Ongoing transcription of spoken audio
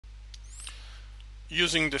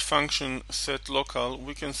Using the function setlocale,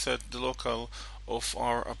 we can set the locale of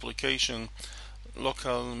our application.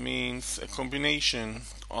 Locale means a combination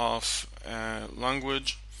of a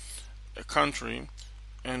language, a country,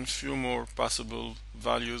 and few more possible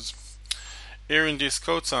values. Here in this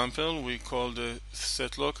code sample, we call the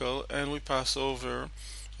setlocale, and we pass over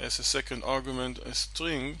as a second argument a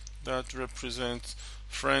string that represents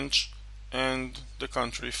French and the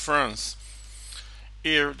country France.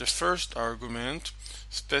 Here the first argument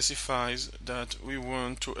specifies that we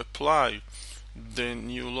want to apply the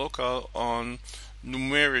new locale on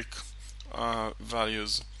numeric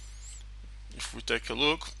values. If we take a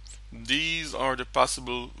look, these are the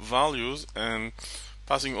possible values, and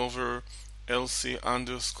passing over lc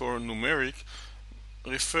underscore numeric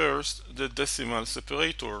refers the decimal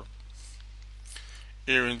separator.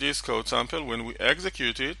 Here in this code sample, when we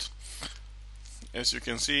execute it, as you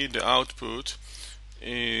can see, the output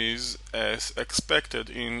is as expected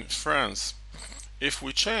in France. If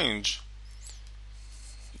we change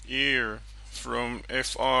here from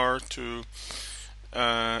fr to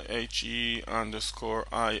he underscore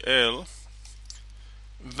il,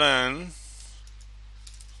 then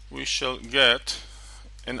we shall get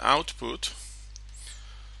an output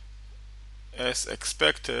as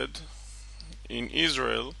expected in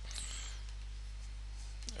Israel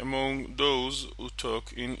among those who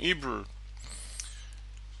talk in Hebrew.